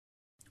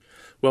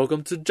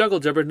Welcome to Juggle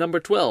Jabber number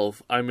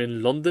 12. I'm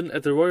in London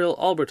at the Royal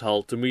Albert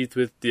Hall to meet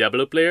with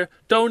Diablo player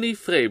Tony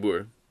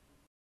Freyboer.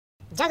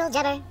 Juggle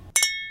Jabber.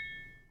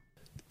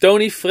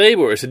 Tony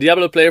Freyboer is a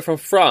Diablo player from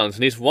France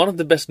and he's one of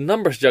the best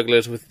numbers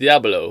jugglers with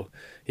Diablo.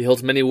 He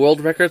holds many world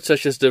records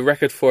such as the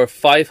record for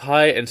 5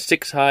 high and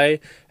 6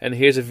 high, and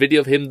here's a video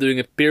of him doing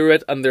a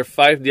pirouette under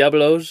 5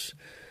 Diablos.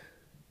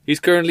 He's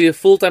currently a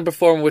full-time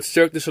performer with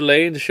Cirque du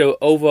Soleil in the show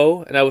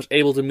OVO, and I was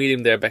able to meet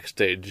him there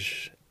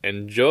backstage.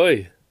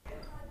 Enjoy!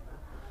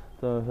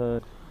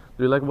 Do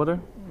you like water?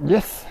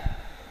 Yes.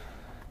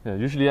 Yeah,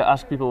 usually I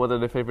ask people what are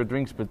their favorite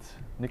drinks, but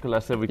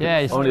Nicolas said we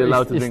can only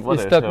allowed to drink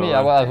water. It stopped me.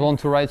 I want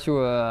to write you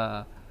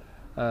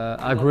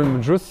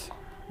agrume juice.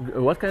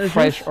 What kind of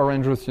fresh juice?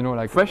 Orange juice, you know,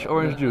 like fresh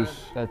orange juice.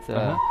 That's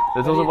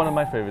also one of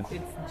my favorites.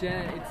 It's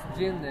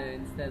gin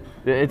instead.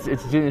 Yeah,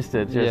 it's gin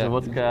instead. Yes, Yeah. and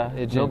vodka.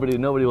 Gin.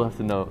 Nobody will have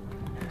to know.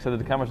 So that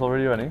the camera's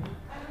already running.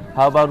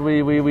 How about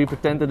we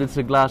pretend that it's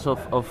a glass of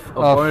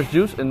orange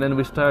juice and then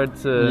we start.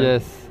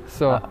 Yes.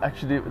 So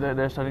actually,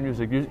 they're starting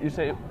music. You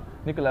say,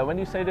 Nicola, when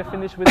you say they're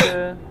finished with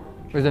the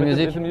with the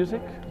music. With the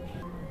music,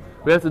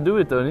 we have to do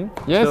it, Tony.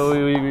 Yes. So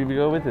we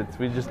go with it.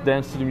 We just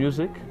dance to the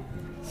music.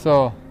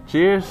 So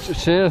cheers.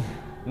 Cheers.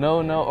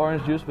 No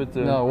orange juice, but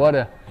no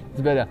water.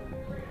 It's better.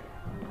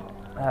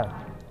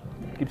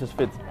 Keeps us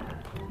fit.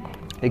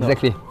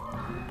 Exactly. No.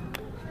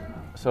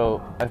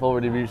 So I've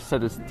already said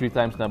this 3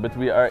 times now, but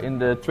we are in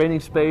the training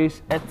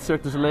space at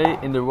Cirque du Soleil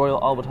in the Royal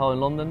Albert Hall in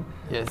London.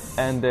 Yes.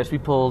 And there's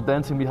people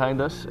dancing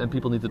behind us, and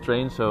people need to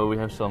train, so we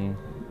have some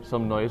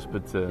noise.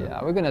 But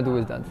yeah, we're gonna do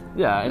with that.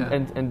 Yeah,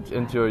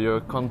 and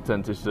your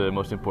content is the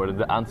most important.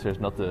 The answer is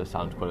not the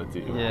sound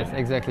quality. Yes,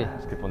 exactly.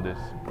 Skip on this.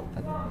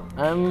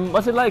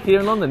 What's it like here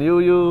in London?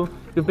 You've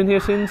been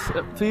here since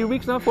 3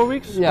 weeks now, 4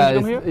 weeks? Yeah,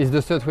 it's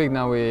the 3rd week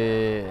now.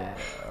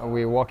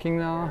 We're walking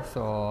now,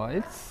 so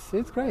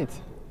it's great.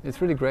 It's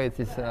really great.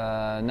 It's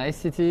a nice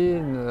city,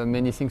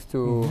 many things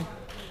to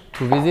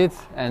visit,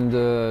 and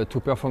to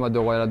perform at the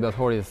Royal Albert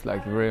Hall is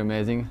like very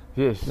amazing.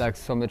 Yes. Like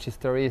so much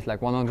history. It's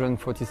like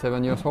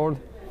 147 years old.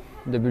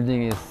 The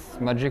building is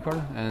magical,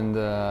 and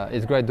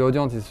it's great. The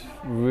audience is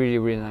really,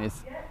 really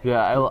nice.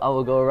 Yeah, I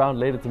will go around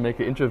later to make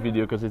an intro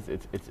video because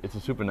it's a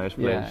super nice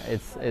place.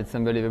 Yeah, it's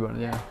unbelievable.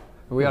 Yeah,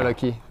 we are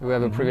lucky. We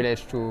have a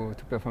privilege to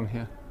perform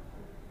here.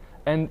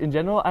 And in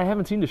general, I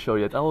haven't seen the show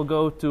yet. I will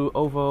go to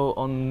OVO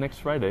on next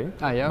Friday.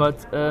 Yeah.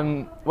 But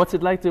what's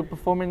it like to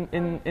perform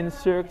in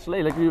Cirque du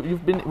Soleil? Like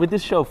you've been with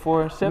this show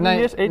for 7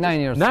 years, 8 years? 9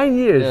 years. 9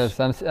 years. Yes,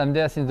 I'm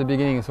there since the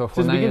beginning. So for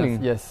since 9 the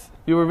beginning? years. Yes.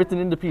 You were written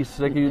in the piece,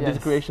 like you did the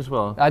creation as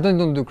well. I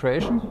don't do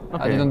creation.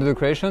 Okay. I didn't do the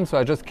creation, so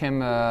I just came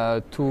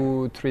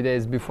 2-3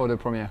 days before the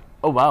premiere.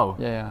 Oh wow!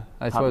 Yeah.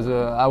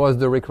 I was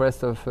the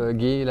request of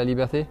Guy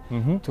Laliberté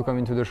to come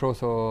into the show,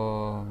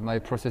 so my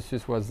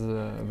processus was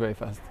very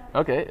fast.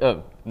 Okay,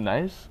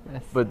 nice.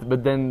 Yes.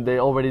 But then they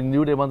already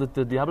knew they wanted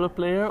the Diablo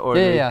player, or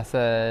So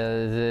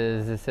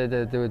they said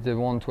that they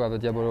want to have a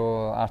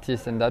Diablo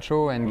artist in that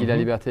show, and Guy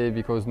Laliberté,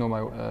 because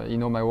he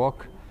know my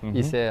work,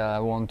 he said I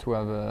want to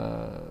have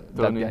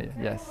that guy.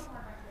 Yes.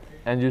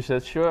 And you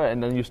said sure, and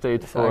then you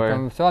stayed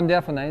for. So I'm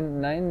there for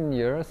 9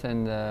 years,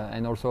 and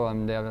also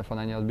I'm there for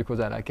 9 years because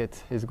I like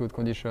it. It's good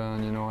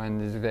condition, you know,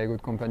 and it's a very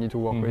good company to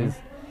work with.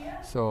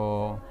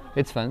 So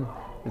it's fun.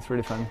 It's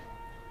really fun.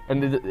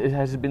 And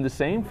has it been the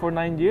same for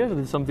 9 years, or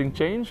did something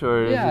change?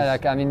 Or yeah,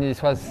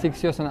 it was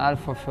 6 years and a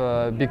half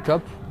of Big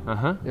Top.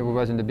 We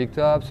was in the Big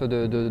Top, so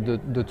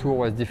the tour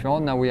was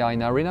different. Now we are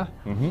in Arena,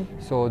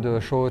 so the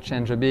show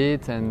changed a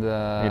bit, and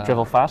you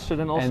travel faster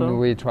then also. And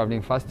we're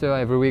traveling faster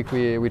every week.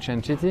 We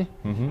change city,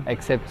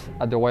 except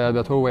at the Royal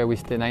Albert Hall where we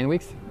stay 9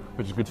 weeks.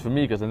 Which is good for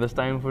me because then there's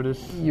time for this.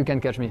 You can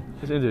catch me.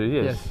 This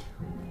interview, yes.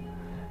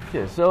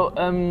 Yes. So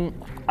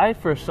I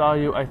first saw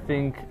you, I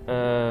think,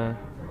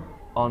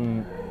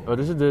 on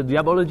this is the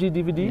Diabology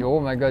DVD. Oh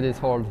my God, it's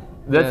old.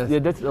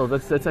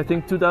 That's I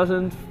think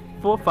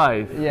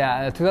 2004-5.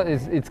 Yeah,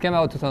 it came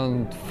out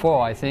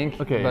 2004, I think.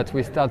 Okay. But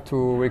we start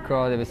to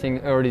record everything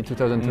early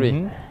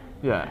 2003.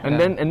 Yeah, and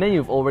then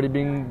you've already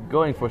been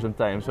going for some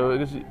time. So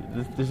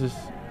this is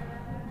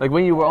like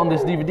when you were on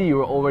this DVD, you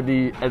were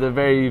already at a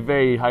very,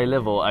 very high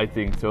level, I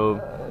think. So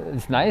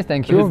it's nice,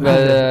 thank you.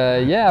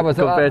 But yeah, I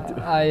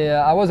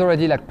was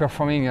already like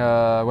performing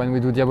when we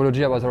do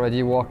Diabology. I was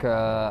already work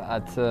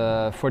at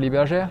Folies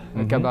Bergère,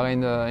 a cabaret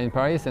in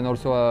Paris, and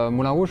also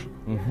Moulin Rouge.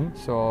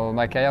 So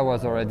my career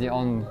was already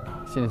on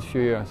since a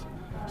few years.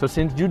 So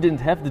since you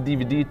didn't have the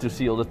DVD to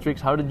see all the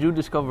tricks, how did you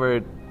discover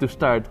it to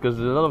start? Because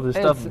a lot of the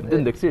stuff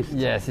didn't exist.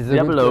 Yes, it's a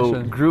Diablo good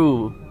question.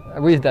 grew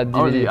with that DVD.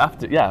 Only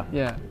after, yeah.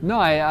 No,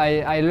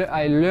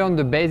 I learned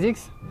the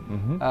basics.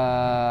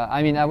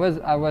 I mean, I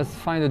was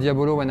fine at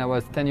Diabolo when I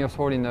was 10 years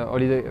old in a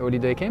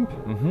holiday camp.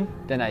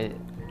 Then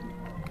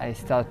I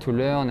started to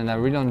learn, and I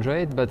really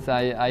enjoyed it. But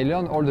I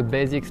learned all the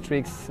basic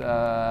tricks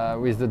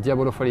with the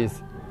Diabolo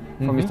Folies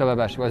from Mr.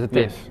 Babash. It was a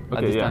tape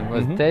at this time. It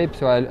was a tape,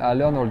 so I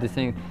learned all these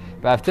things.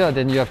 But after,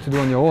 then you have to do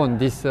on your own.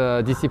 This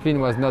discipline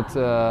was not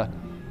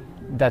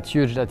that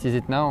huge that is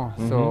it now.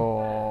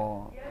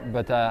 So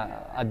but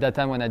at that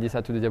time when I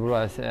decided to do Diabolo,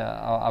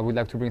 I would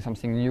like to bring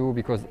something new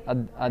because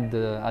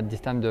at this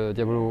time the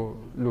Diabolo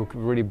looked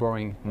really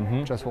boring.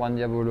 Just one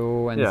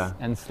Diabolo and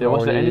and slowly. There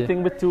wasn't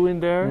anything but 2 in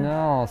there.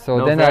 No, so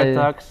no then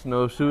Vertax,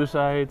 no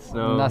suicides,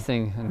 no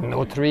nothing.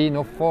 No 3,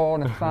 no 4,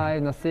 no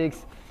 5, no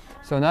 6.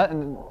 So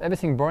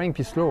everything boring,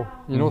 be slow.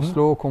 You know,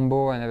 slow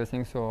combo and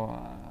everything. So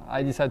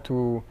I decided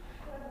to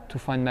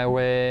find my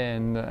way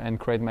and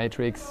create my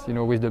tricks, you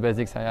know, with the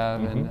basics I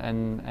have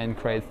and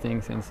create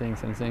things.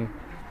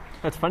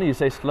 It's funny you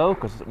say slow,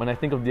 because when I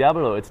think of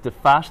Diabolo, it's the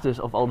fastest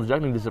of all the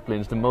juggling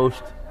disciplines, the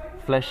most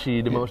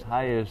flashy, the most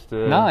highest.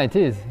 No, it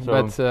is.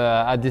 But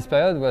at this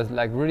period, it was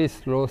like really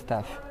slow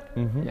stuff.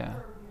 Yeah.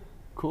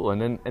 Cool.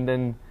 And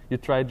then you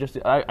tried just.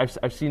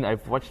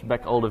 I've watched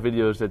back all the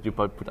videos that you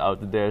put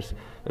out. There's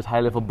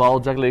high-level ball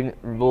juggling,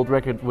 world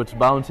record with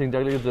bouncing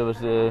juggling. There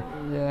was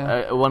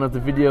one of the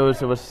videos.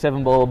 There was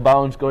 7-ball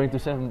bounce going to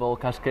 7-ball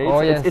cascade. Oh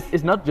yes.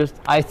 It's not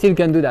just. I still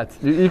can do that.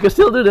 You can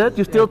still do that.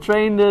 You still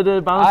train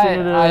the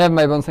bouncing. I have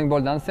my bouncing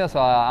ball downstairs, so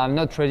I'm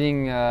not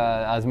training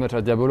as much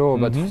as Diabolo,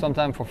 but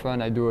sometimes for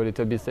fun I do a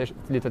little bit session.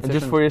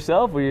 Just for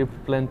yourself, or you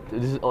plan?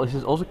 This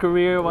is also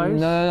career-wise.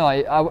 No.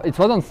 It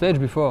was on stage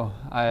before,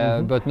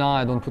 but now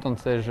I don't put on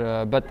stage.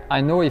 But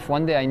I know if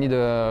one day I need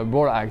a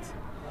ball act,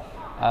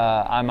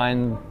 I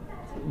might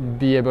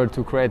be able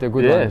to create a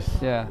good one.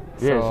 Yeah.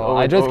 So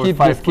I just keep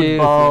the skills.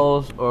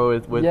 Balls or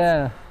with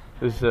yeah.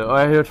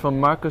 I heard from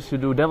Marcus you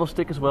do devil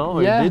stick as well.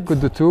 Or yeah, you did? could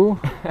do 2.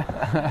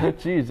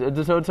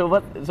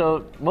 Jeez.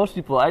 So most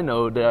people I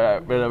know that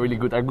are really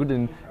good are good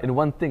in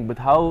one thing. But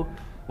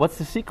what's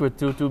the secret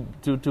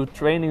to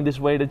training this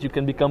way that you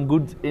can become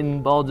good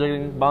in ball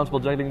juggling, bounce ball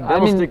juggling,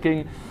 devil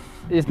sticking?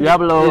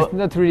 Diabolo, it's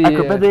not really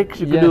acrobatics.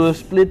 You can do a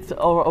split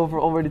over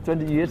already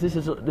 20 years. This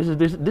is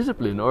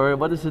discipline, or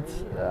what is it?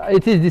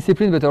 It is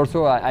discipline, but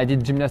also I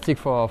did gymnastics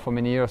for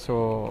many years,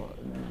 so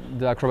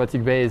the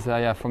acrobatic base I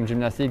have from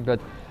gymnastics. But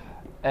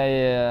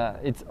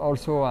it's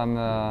also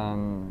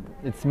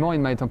it's more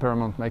in my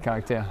temperament, my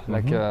character.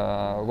 Like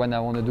when I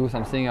want to do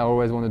something, I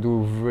always want to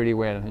do really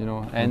well, you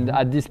know. And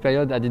at this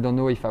period, I didn't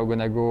know if I was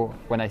gonna go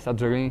when I start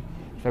juggling,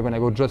 if I'm gonna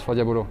go just for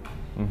Diabolo.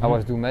 I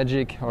was do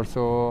magic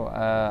also,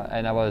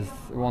 and I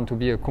want to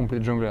be a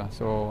complete jungler.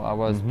 So I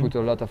was put a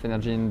lot of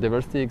energy in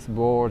devil sticks,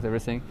 boards,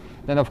 everything.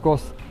 Then of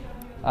course,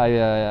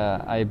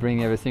 I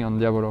bring everything on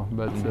Diabolo.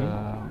 But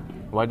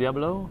why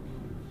Diabolo?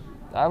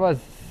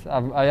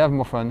 I have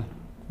more fun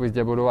with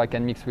Diabolo. I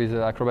can mix with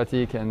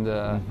acrobatic and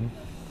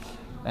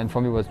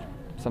for me it was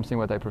something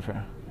what I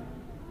prefer.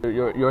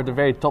 You're at the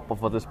very top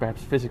of what is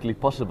perhaps physically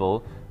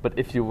possible. But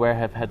if you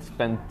have had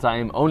spent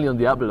time only on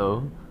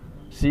Diabolo,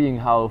 seeing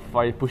how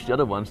far you push the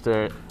other ones,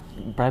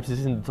 perhaps this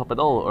isn't the top at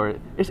all, or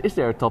is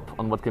there a top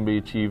on what can be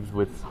achieved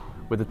with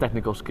the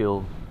technical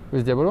skill?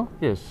 With Diabolo?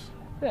 Yes.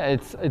 Yeah,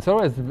 it's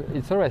always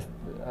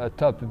a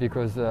top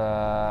because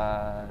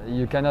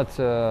you cannot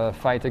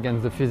fight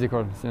against the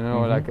physicals. You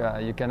know, like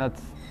you cannot.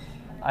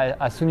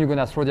 As soon you're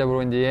gonna throw Diabolo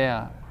in the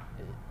air,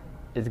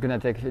 it's gonna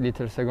take a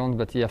little seconds,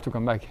 but you have to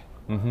come back.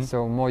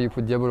 So more you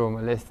put Diabolo,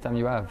 less time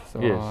you have. So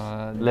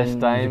less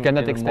time. You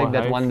cannot expect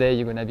that one day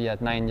you're gonna be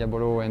at 9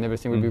 Diabolo and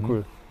everything will be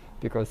cool,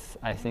 because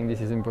I think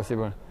this is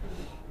impossible.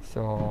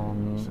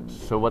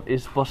 So what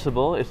is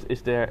possible?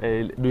 Is there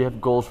do you have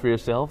goals for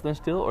yourself then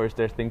still, or is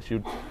there things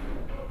you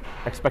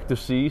expect to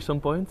see some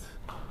point?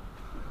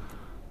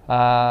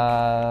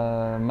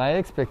 My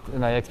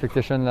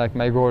expectation, like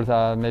my goals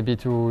are maybe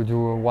to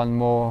do one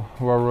more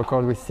world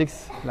record with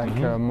 6, like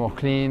more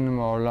clean,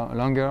 more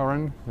longer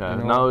run. Yeah,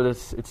 you know. now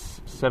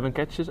it's 7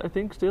 catches, I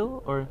think,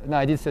 still, or no,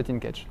 I did 13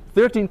 catch.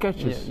 13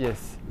 catches.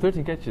 Yes.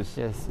 13 catches.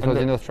 Yes. It was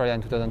in Australia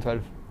in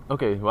 2012.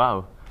 Okay,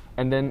 wow.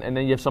 And then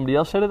you have somebody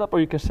else set it up, or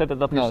you can set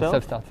it up yourself? No,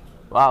 self-start.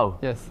 Wow.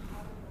 Yes.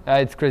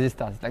 It's crazy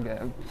start. Like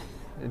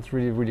it's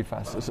really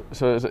fast.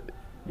 So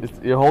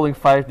you're holding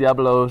 5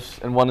 Diabolos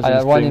and one is in the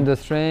string? I have 1 in the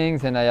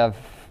strings, and I have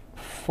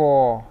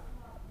 4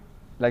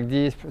 like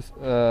this,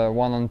 1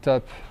 on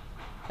top.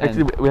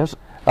 Actually, we have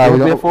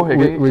 4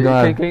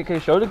 here. Can you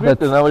show the grip?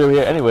 Now we're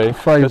here anyway.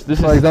 For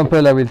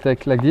example, I will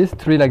take like this,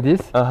 3 like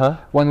this.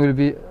 1 will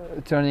be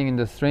turning in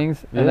the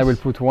strings, and I will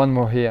put 1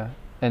 more here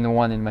and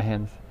 1 in my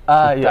hands.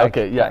 Ah, so yeah,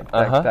 okay, yeah.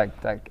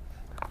 Tag.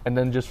 And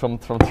then just from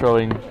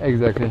throwing.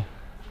 Exactly.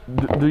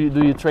 Do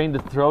you train the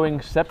throwing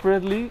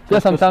separately? Yeah,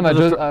 sometimes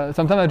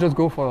I just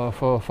go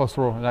for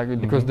throw, like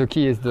because the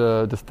key is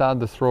the start,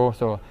 the throw.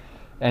 So,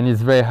 and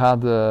it's very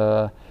hard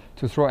to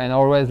throw. And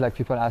always, like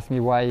people ask me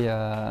why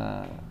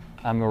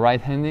I'm a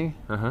right-handing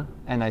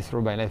and I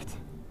throw by left,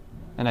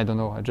 and I don't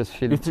know. I just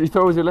feel. You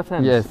throw with your left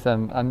hand? Yes,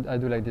 I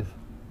do like this,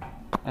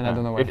 and I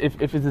don't know why.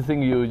 If it's a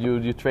thing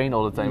you train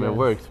all the time, it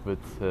works. But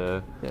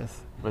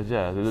yes. But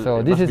yeah.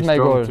 So this is my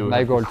goal.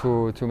 My goal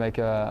to make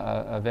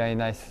a very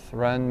nice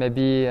run.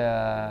 Maybe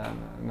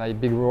my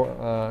big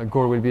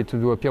goal will be to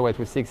do a pirouette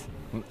with 6.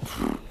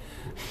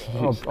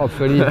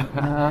 hopefully.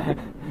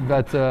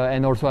 But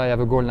and also I have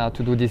a goal now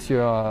to do this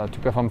year to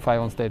perform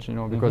 5 on stage, you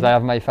know, because I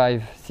have my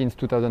 5 since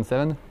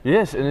 2007.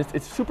 Yes, and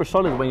it's super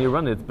solid when you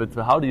run it. But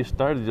how do you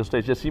start at your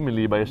stage? Just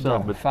seemingly by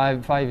yourself. No, But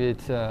 5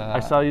 it's. I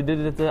saw you did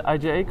it at the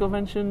IJA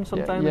convention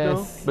some time ago.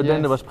 yes, But then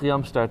yes. there was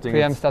Priam starting.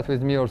 Priam it. start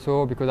with me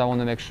also because I want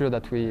to make sure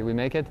that we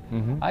make it.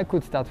 I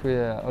could start with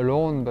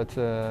alone, but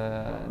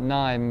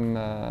now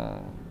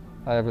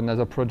I have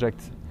another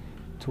project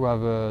to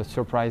have a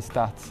surprise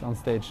start on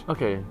stage.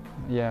 Okay.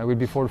 Yeah, will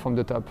be fall from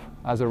the top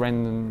as a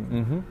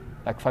random,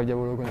 like 5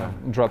 Diabolo gonna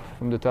drop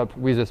from the top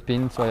with a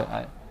spin, so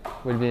I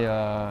will be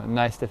a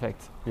nice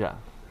effect. Yeah.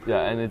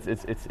 Yeah, and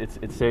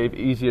it's safe,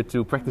 easier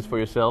to practice for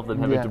yourself than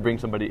having Yeah. to bring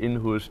somebody in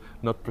who is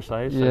not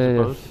precise, I Yeah,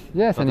 suppose.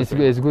 yes, Not and the it's,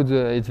 same. it's good.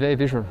 It's very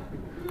visual.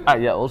 Ah,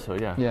 yeah, also,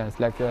 yeah. Yeah, it's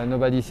like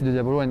nobody see the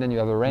Diabolo, and then you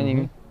have a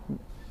raining.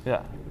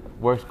 Yeah.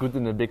 Works good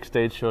in a big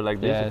stage show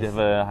like this if you Yes.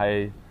 have a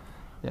high.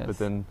 Yes. But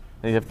then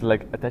you have to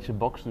like attach a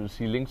box to the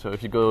ceiling. So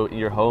if you go in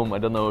your home, I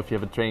don't know if you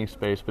have a training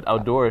space, but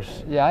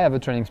outdoors, Yeah, I have a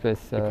training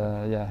space.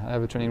 Yeah, I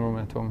have a training room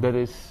at home. that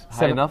is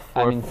high enough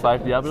for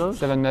 5 Diablos.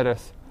 7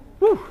 meters.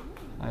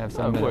 I have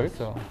 7 That meters. works.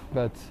 So,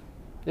 but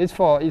it's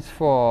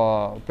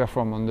for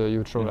perform on the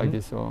huge show like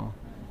this. So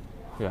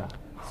Yeah.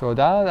 so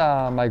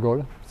that my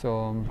goal.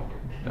 So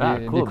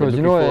Cool. because Looking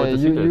you know forward to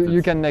see that. you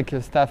It's- can make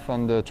stuff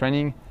on the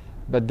training,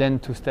 but then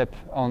to step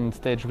on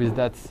stage with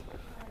that,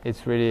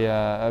 it's really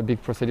a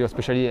big procedure,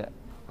 especially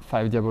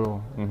 5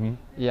 Diabolo.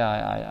 Yeah,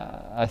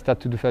 I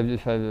started to do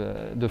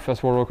 5 the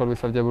first world record with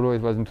 5 Diabolo.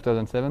 It was in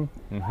 2007,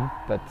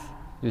 but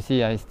you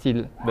see, I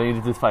still. Then you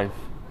did it 5.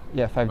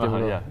 Yeah, 5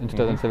 Diabolo yeah. in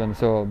 2007.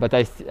 So, but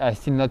I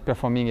still not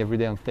performing every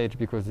day on stage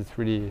because it's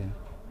really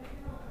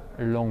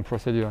a long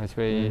procedure. It's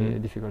very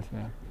difficult. Yeah.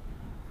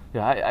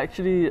 Yeah, I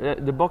actually,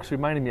 the box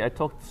reminded me, I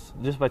talked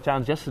just by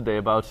chance yesterday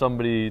about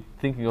somebody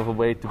thinking of a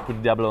way to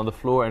put Diablo on the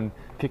floor and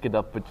kick it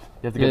up, but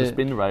you have to get the Yeah.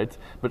 spin right.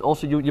 But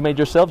also you made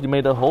yourself, you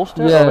made a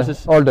holster? Yeah, or was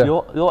this holder.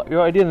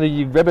 your idea, and then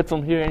you grab it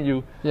from here and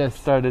you Yes.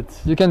 started...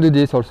 You can do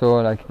this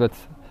also, like, but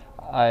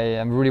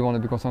I really want to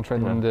be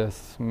concentrated Yeah. on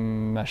this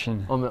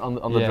machine. On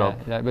the yeah, drop.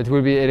 Yeah, but it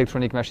will be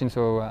electronic machine,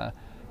 so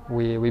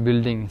we're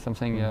building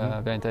something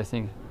very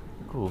interesting.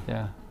 Cool.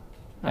 Yeah,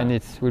 and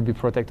it will be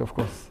protect, of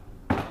course.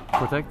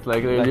 Protect,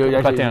 like Like you a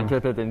actually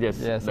pattern. pattern, yes.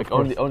 Yes, Like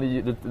of course.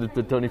 only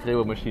the Tony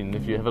Frebo machine.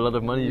 If you have a lot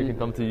of money, you can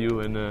come to you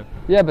and...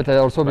 Yeah, but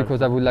also Right.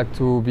 because I would like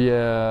to be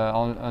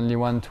only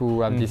one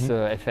to have this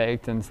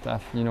effect and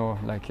stuff, you know,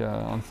 like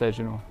on stage,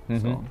 you know.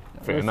 So,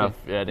 Fair we'll enough.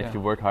 see. Yeah, and if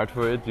you work hard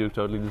for it, you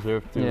totally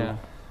deserve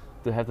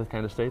to have that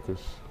kind of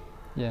status.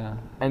 Yeah.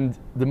 And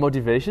the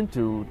motivation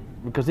to,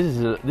 because this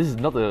is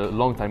not a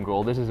long time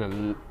goal. This is a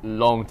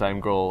long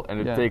time goal, and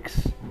it Yeah.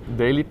 takes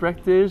daily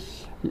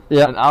practice.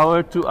 Yeah. An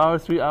hour, 2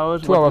 hours, 3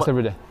 hours. 2 hours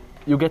every day.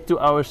 You get 2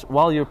 hours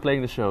while you're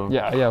playing the show.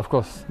 Yeah, of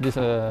course. This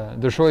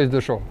the show is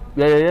the show.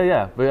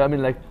 Yeah. But I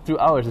mean, like 2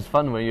 hours is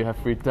fun when you have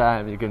free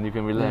time. You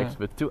can relax. Yeah.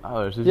 But 2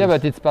 hours. Is Yeah, just-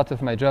 but it's part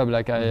of my job.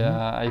 Like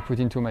I put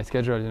into my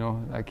schedule, you know.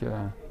 Like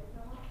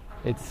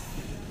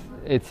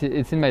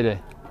it's in my day.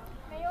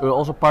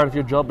 Also part of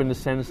your job in the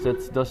sense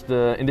that does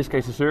in this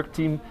case the Cirque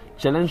team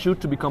challenge you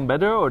to become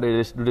better, or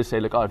do they say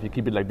like, oh, if you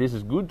keep it like this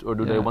is good, or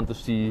do they Yeah. want to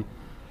see?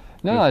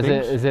 No, good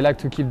they things? like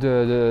to keep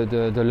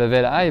the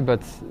level high,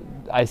 but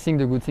I think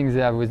the good thing they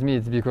have with me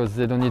is because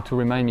they don't need to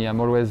remind me. I'm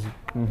always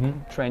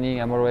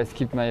training. I'm always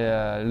keep my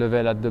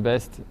level at the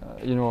best.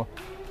 You know,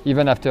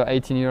 even after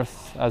 18 years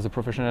as a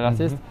professional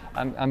artist,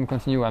 I'm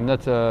continue. I'm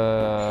not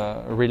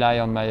rely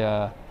on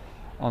my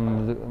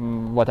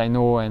what I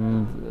know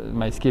and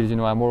my skills. You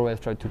know, I'm always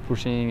try to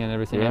pushing and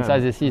everything. And so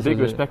they see big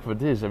so respect for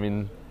this. I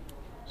mean,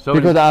 so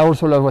because I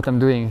also love what I'm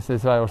doing. So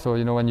that's why also,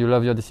 you know, when you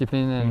love your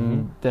discipline,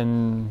 and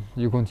then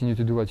you continue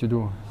to do what you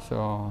do.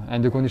 So,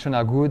 and the conditions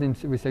are good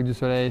with Cirque du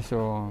Soleil.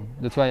 So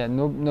that's why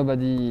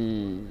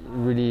nobody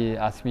really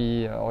asks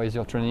me, "Oh, is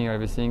your training or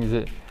everything?"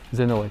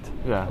 They know it.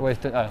 Yeah.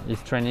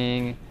 It's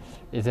training.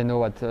 They know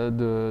what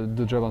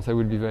the job on site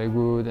will be very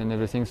good and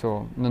everything.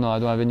 So no, I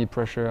don't have any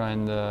pressure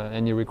and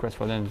any request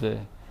for them.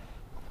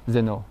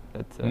 They know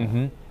that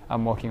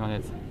I'm working on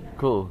it.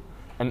 Cool.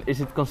 And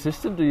is it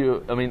consistent?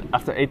 I mean,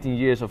 after 18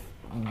 years of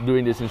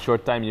doing this in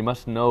short time, you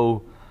must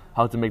know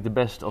how to make the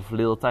best of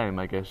little time,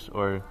 I guess,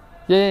 or...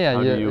 Yeah.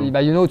 How do you-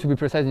 But you know to be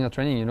precise in your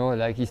training. You know,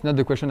 like it's not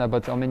the question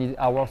about how many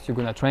hours you're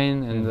gonna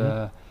train,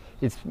 and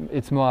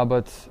it's more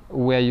about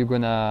where you're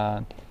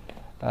gonna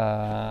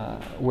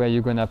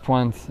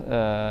point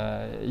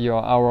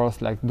your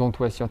hours. Like, don't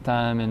waste your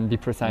time and be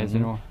precise. You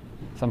know,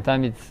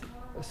 sometimes it's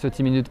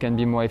 30 minutes can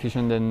be more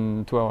efficient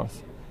than 2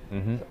 hours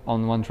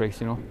on one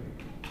tricks. You know.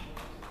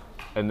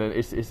 And then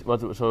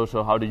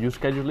so how do you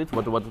schedule it?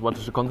 What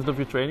is the content of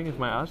your training,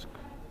 if I ask?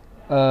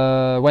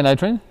 When I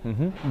train,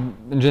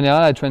 in general,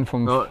 I train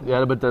from. No,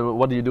 yeah, but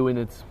what do you do in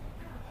it?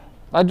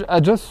 I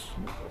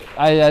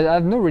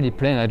have no really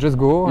plan. I just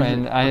go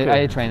and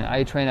Okay. I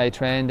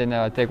train. Then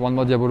I take one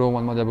more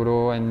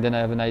Diabolo, and then I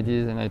have an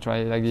idea and I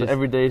try like this. So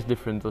every day is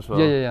different as well.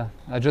 Yeah.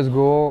 I just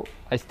go.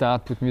 I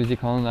start put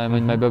music on. I'm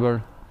in my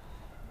bubble.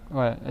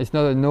 Well, it's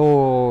not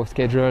no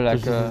schedule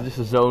like. Just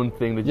a zone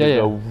thing that yeah, you yeah.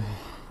 go.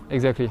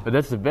 Exactly. But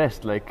that's the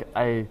best. Like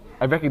I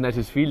recognize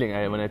this feeling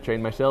when I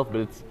train myself,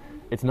 but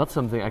it's not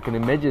something I can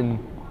imagine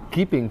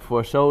keeping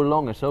for so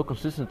long and so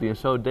consistently and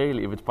so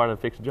daily if it's part of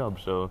a fixed job.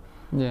 So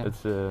Yeah.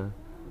 it's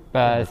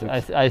But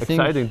I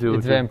think exciting it's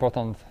to- very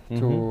important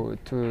Mhm.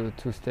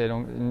 to stay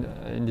long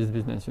in this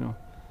business, you know.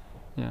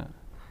 Yeah.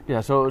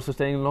 yeah. So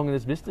staying long in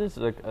this business,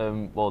 like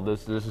well,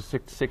 there's a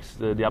six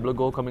Diablo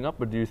goal coming up,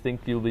 but do you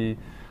think you'll be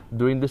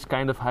doing this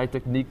kind of high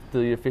technique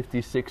till your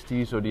 50s,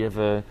 60s, or do you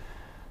have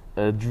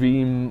a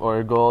dream or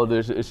a goal?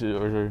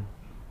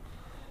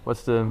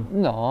 What's the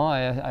No,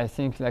 I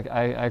think like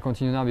I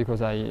continue now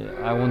because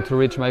I want to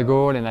reach my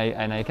goal and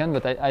I can,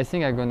 but I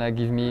think I'm gonna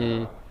give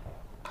me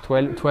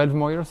 12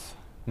 more years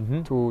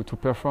to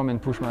perform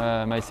and push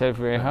myself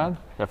very hard.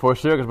 yeah, for a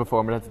circus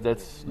performer?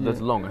 That's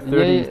long. A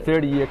Yeah,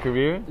 30-year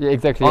career Yeah,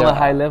 exactly. on a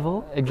high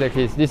level.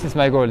 Exactly. This is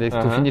my goal: is to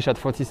Uh-huh. finish at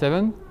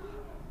 47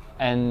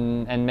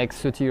 and make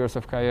 30 years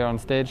of career on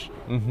stage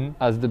Mm-hmm.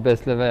 as the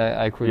best level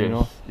I could. Yes, You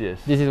know, yes.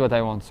 this is what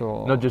I want.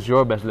 So Not just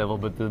your best level,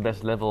 but the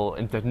best level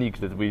in techniques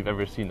that we've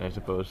ever seen, I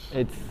suppose.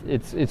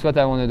 it's what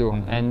I want to do.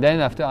 Mhm. And then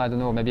after, I don't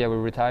know, maybe I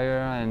will retire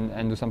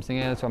and do something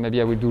else, or maybe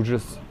I will do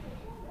just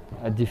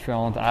a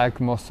different act,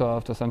 more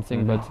soft or something.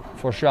 Mhm. But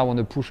for sure, I want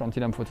to push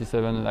until I'm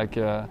 47, like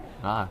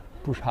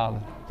push hard.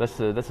 That's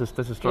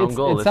a strong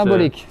goal. It's That's,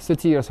 symbolic.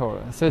 30 years old,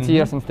 30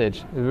 years on stage.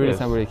 It's really Yes.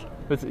 symbolic.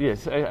 But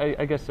yes,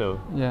 I guess so.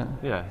 Yeah.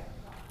 Yeah.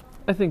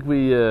 I think we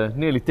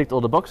nearly ticked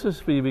all the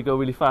boxes. We go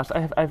really fast.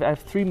 I have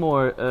three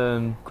more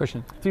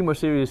Question.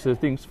 serious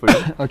things for you.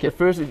 Okay. The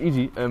first is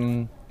easy.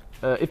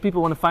 If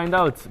people want to find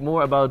out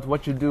more about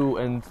what you do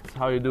and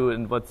how you do it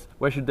and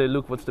where should they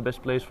look? What's the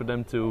best place for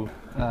them to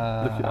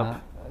look you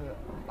up?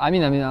 I'm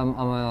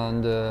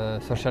on the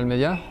social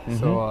media,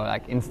 so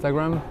like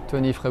Instagram,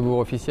 Tony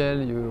Freibourg officiel.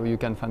 You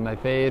can find my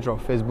page, or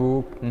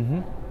Facebook,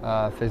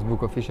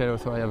 Facebook official.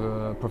 Also, I have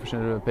a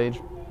professional page.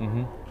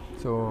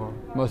 So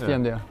mostly Yeah.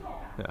 I'm there.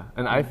 Yeah,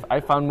 and I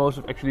found most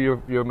of actually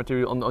your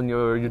material on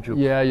your YouTube.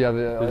 Yeah, you have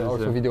This is,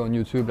 also video on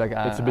YouTube. Like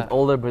It's a bit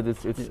older, but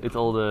it's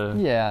all the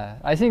Yeah,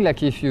 I think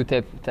like if you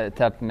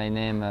tap my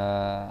name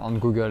on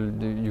Google,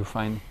 you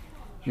find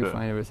Sure.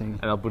 everything.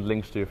 and I'll put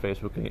links to your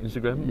Facebook and your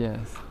Instagram. Yes.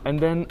 And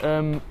then,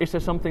 is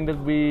there something that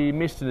we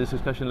missed in this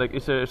discussion? Like,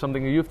 is there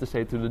something you have to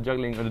say to the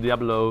juggling or the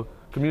Diablo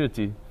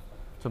community?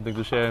 Something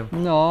to share?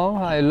 No,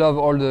 I love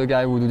all the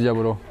guys who do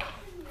Diabolo.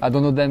 I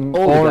don't know them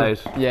All the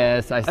guys?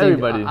 Yes, I think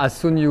Everybody? as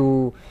soon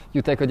you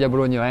take a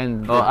Diabolo in your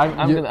hand. Oh,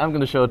 I'm you-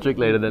 gonna show a trick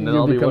later then. And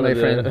you I'll be become one my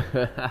of the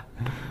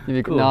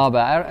friend. Cool. No, but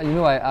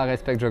I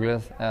respect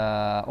jugglers,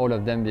 all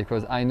of them,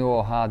 because I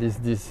know how hard is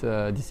this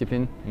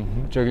discipline.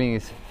 Juggling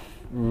is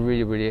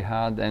really, really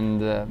hard,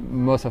 and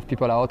most of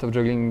people out of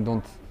juggling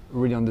don't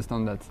really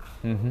understand that.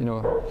 You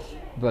know,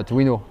 but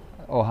we know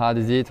how hard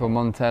is it, how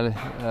mental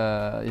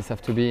it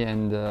have to be,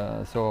 and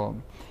so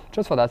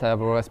just for that, I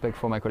have a respect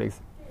for my colleagues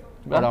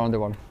all Yeah. around the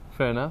world.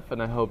 Fair enough,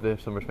 and I hope they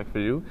have some respect for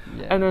you.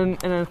 Yeah. And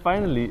then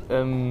finally,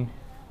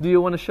 do you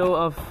want to show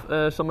off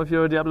some of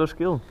your Diablo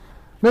skill?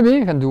 Maybe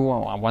you can do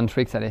one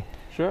trick, Sally.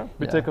 Sure.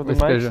 We Yeah, take off the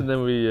with mics pleasure. and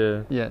then we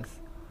Yes,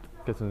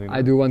 get something.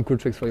 I do one cool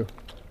trick for you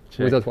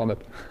Check. without warm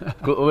up.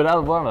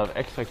 Without warm up,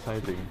 extra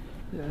exciting.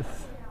 Yes.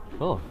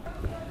 Oh.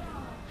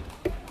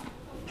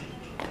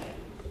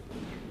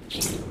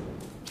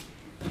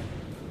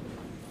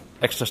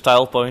 Extra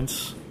style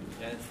points.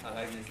 Yes, I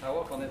like this. I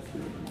work on it.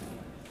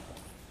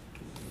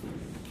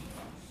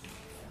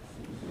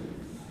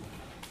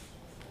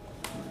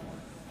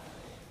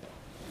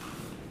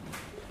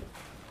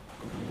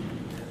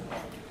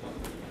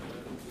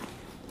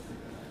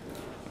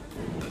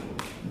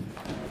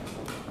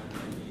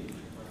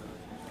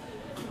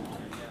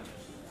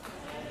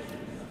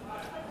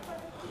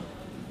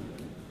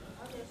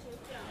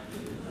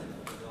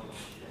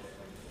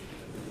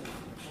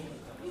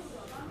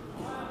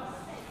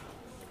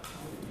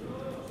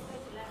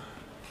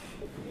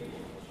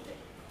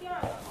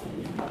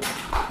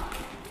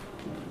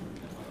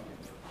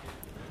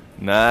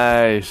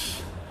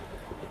 Nice.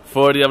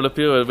 For Diablo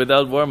Pure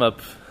without warm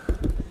up.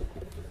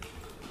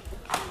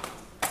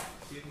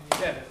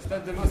 Yeah, it's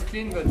not the most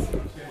clean, but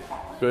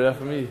Good enough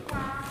for me.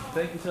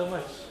 Thank you so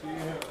much.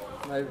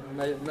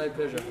 my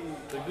pleasure.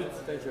 Good.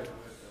 Thank you.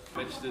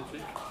 Match the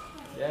trick.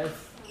 Yes.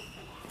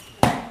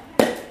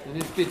 You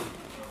need speed.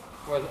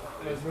 Was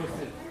no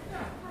speed.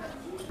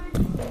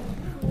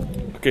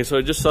 Okay, so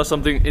I just saw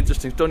something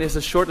interesting. Tony has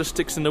the shortest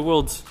sticks in the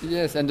world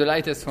Yes, and the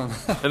lightest one.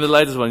 and the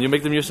lightest one. You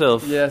make them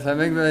yourself. Yes, I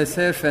make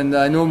myself, and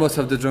I know most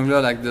of the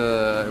jungler, like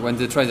when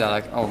they try, they're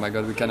like, oh my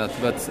god, we cannot.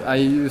 But I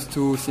used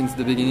to since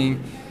the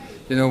beginning.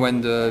 You know,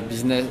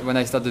 when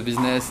I start the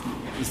business,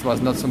 it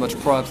was not so much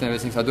props and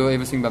everything. So I do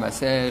everything by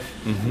myself,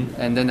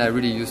 and then I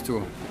really used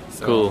to.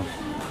 So, Cool.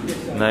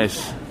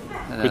 Nice.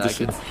 And Good I to like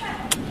see. it.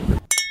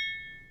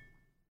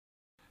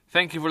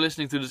 Thank you for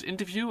listening to this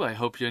interview. I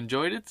hope you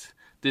enjoyed it.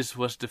 This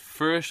was the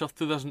first of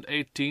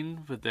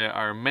 2018, but there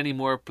are many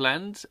more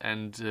planned.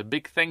 And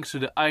big thanks to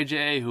the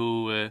IJA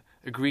who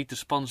agreed to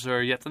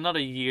sponsor yet another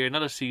year,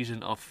 another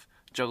season of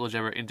Juggle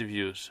Jabber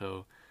interviews,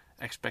 so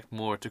expect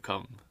more to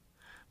come.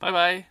 Bye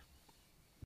bye!